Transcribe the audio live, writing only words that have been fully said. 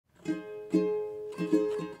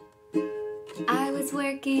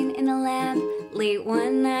working in a lab late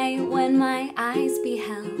one night when my eyes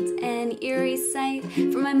beheld an eerie sight.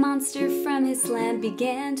 For my monster from his slab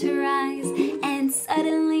began to rise, and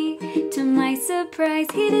suddenly, to my surprise,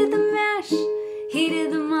 he did the mash. He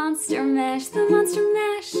did the monster mash, the monster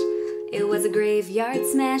mash. It was a graveyard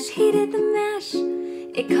smash. He did the mash.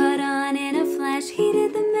 It caught on in a flash. He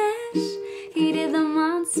did the mash. He did the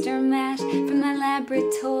monster mash. From my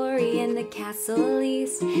laboratory in the castle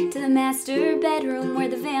east to the master bedroom where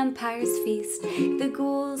the vampires feast. The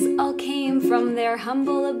ghouls all came from their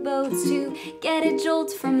humble abodes to get a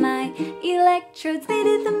jolt from my electrodes. They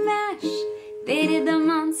did the mash. They did the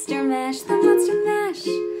monster mash, the monster mash.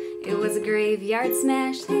 It was a graveyard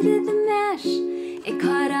smash. They did the mash. It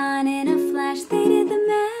caught on in a flash. They did the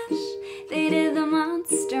mash. They did the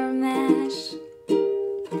monster mash.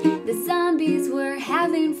 The zombies were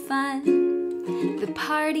having fun. The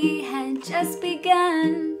party had just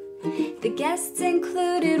begun. The guests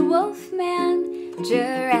included Wolfman,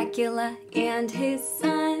 Dracula, and his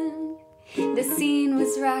son. The scene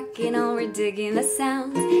was rocking, all were digging the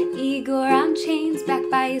sounds. Igor on chains, backed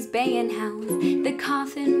by his baying hounds. The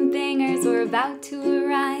coffin bangers were about to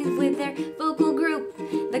arrive with their vocal group,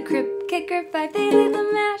 the Crypt Kicker 5. They did the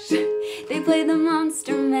mash. They played the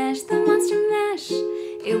monster mash, the monster mash.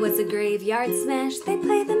 It was a graveyard smash. They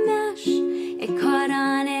played the mash. It caught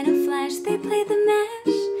on in a flash. They played the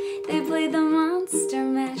mash. They played the monster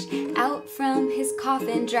mash. Out from his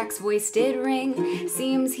coffin, Drac's voice did ring.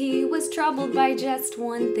 Seems he was troubled by just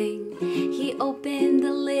one thing. He opened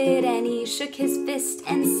the lid and he shook his fist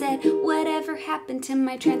and said, "Whatever happened to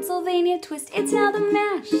my Transylvania twist? It's now the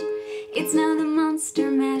mash. It's now the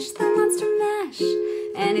monster mash, the monster mash.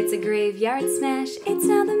 And it's a graveyard smash. It's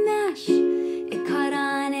now the mash. It caught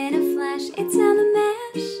on in a flash. It's now the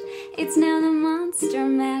mash. It's now the monster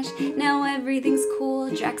mash. Now everything's cool.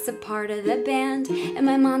 Drac's a part of the band, and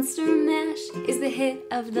my monster mash is the hit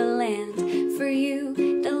of the land. For you,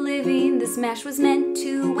 the living, this mash was meant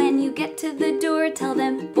to. When you get to the door, tell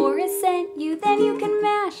them Boris sent you. Then you can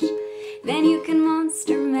mash. Then you can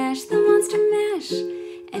monster mash, the monster mash.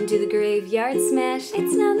 And do the graveyard smash.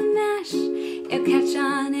 It's now the mash. It'll catch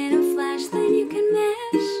on